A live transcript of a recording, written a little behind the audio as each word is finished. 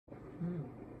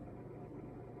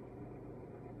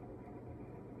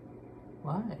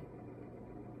Why?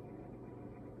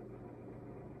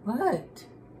 What?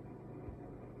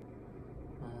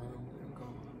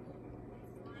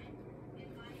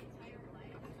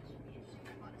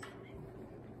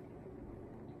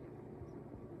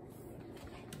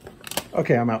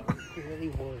 Okay, I'm out. It really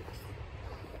works.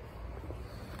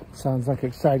 Sounds like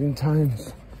exciting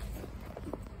times.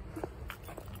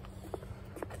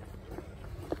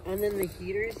 And then the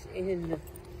heaters in the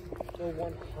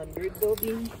 100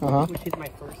 building, which is my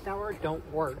first tower, don't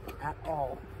work at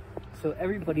all. So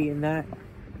everybody in that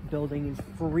building is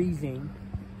freezing.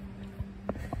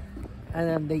 And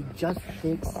then they just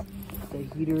fixed the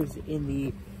heaters in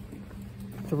the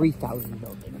 3000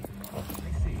 building.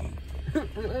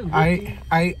 I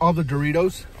ate all the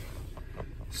Doritos,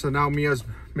 so now Mia's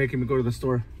making me go to the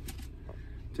store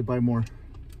to buy more.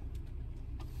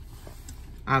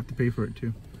 I have to pay for it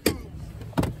too.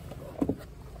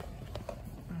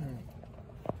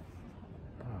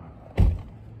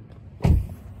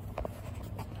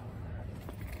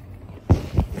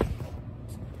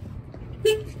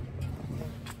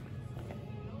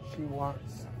 She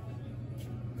wants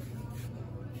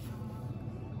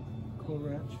Cool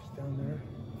Ranch down there.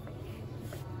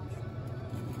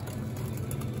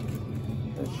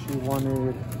 That she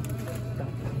wanted.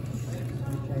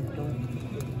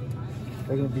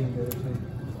 They're gonna be in the other side.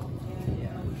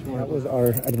 Yeah. That was our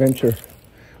adventure.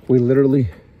 We literally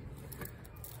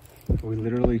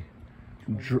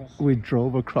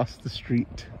drove across the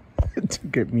street to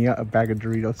get Mia a bag of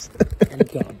Doritos And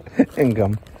gum. and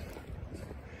gum.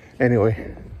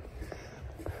 Anyway,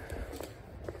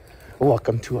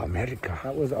 welcome to America.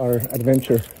 That was our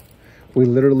adventure. We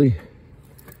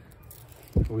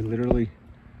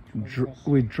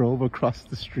drove across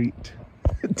the street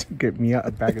to get Mia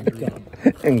a bag of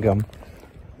Doritos and gum.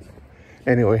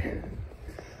 Anyway,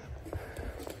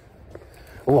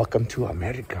 welcome to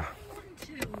America.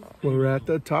 We're at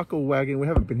the taco wagon. We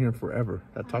haven't been here in forever.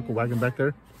 That taco wagon back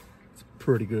there, it's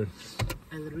pretty good.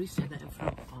 I literally said that in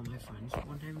front of all my friends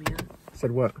one time, Mia.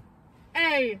 Said what?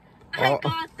 Hey, I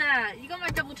got that. You got my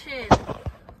double chin.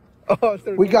 Oh,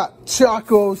 we got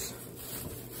tacos.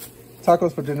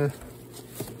 Tacos for dinner.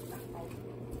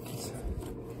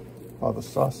 All the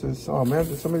sauces. Oh man,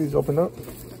 did some of these open up?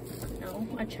 No,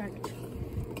 I checked.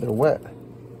 They're wet.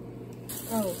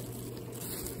 Oh.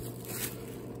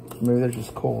 Maybe they're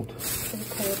just cold. They're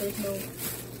cold, there's no...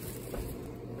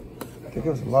 I think it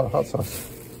was a lot of hot sauce.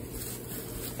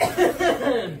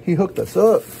 He hooked us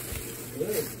up.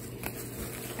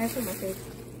 I have some my face.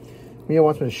 Mia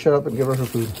wants me to shut up and give her her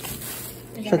food.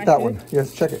 Check that one.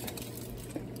 Yes, check it.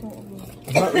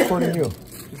 I'm not recording you.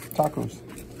 It's tacos.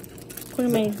 Put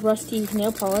in my rusty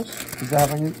nail polish. Does that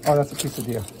have on you? Oh, that's a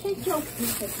quesadilla. Take your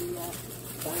quesadilla.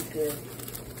 Thank you.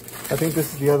 I think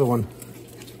this is the other one.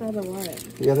 Rather what?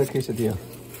 The other quesadilla.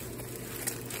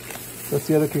 That's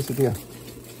the other quesadilla.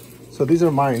 So these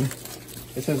are mine.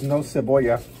 It says no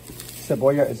cebolla.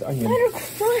 Cebolla is onion. They're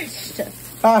crushed.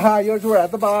 Haha, yours were at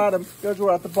the bottom. Yours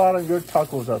were at the bottom. Your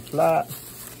tacos are flat.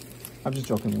 I'm just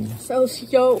joking, Mia. So,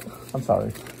 yo. I'm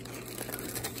sorry.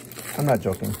 I'm not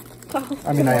joking. Oh,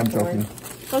 I mean, I am joking.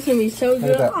 That's gonna be so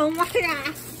good. that. Oh my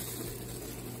god.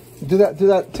 Do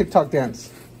that TikTok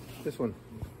dance. This one.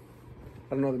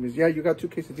 I don't know the music. Yeah, you got 2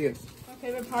 quesadillas. My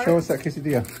favorite part? Show us that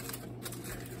quesadilla.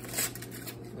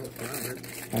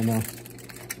 I know.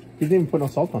 You didn't even put no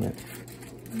salt on it.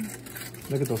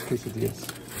 Look at those quesadillas.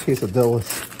 Quesadillas.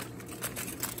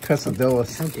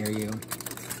 Quesadillas. How dare you?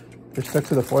 They're stuck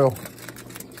to the foil.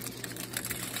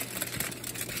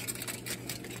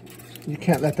 You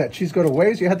can't let that cheese go to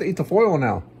waste. You have to eat the foil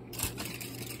now.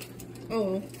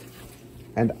 Oh.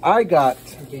 And I got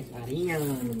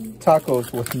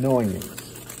tacos with no onions.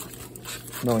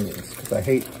 No onions, because I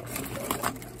hate.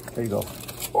 There you go.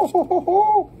 Oh, ho,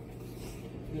 ho,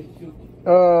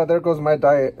 ho. There goes my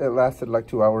diet. It lasted like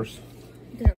 2 hours.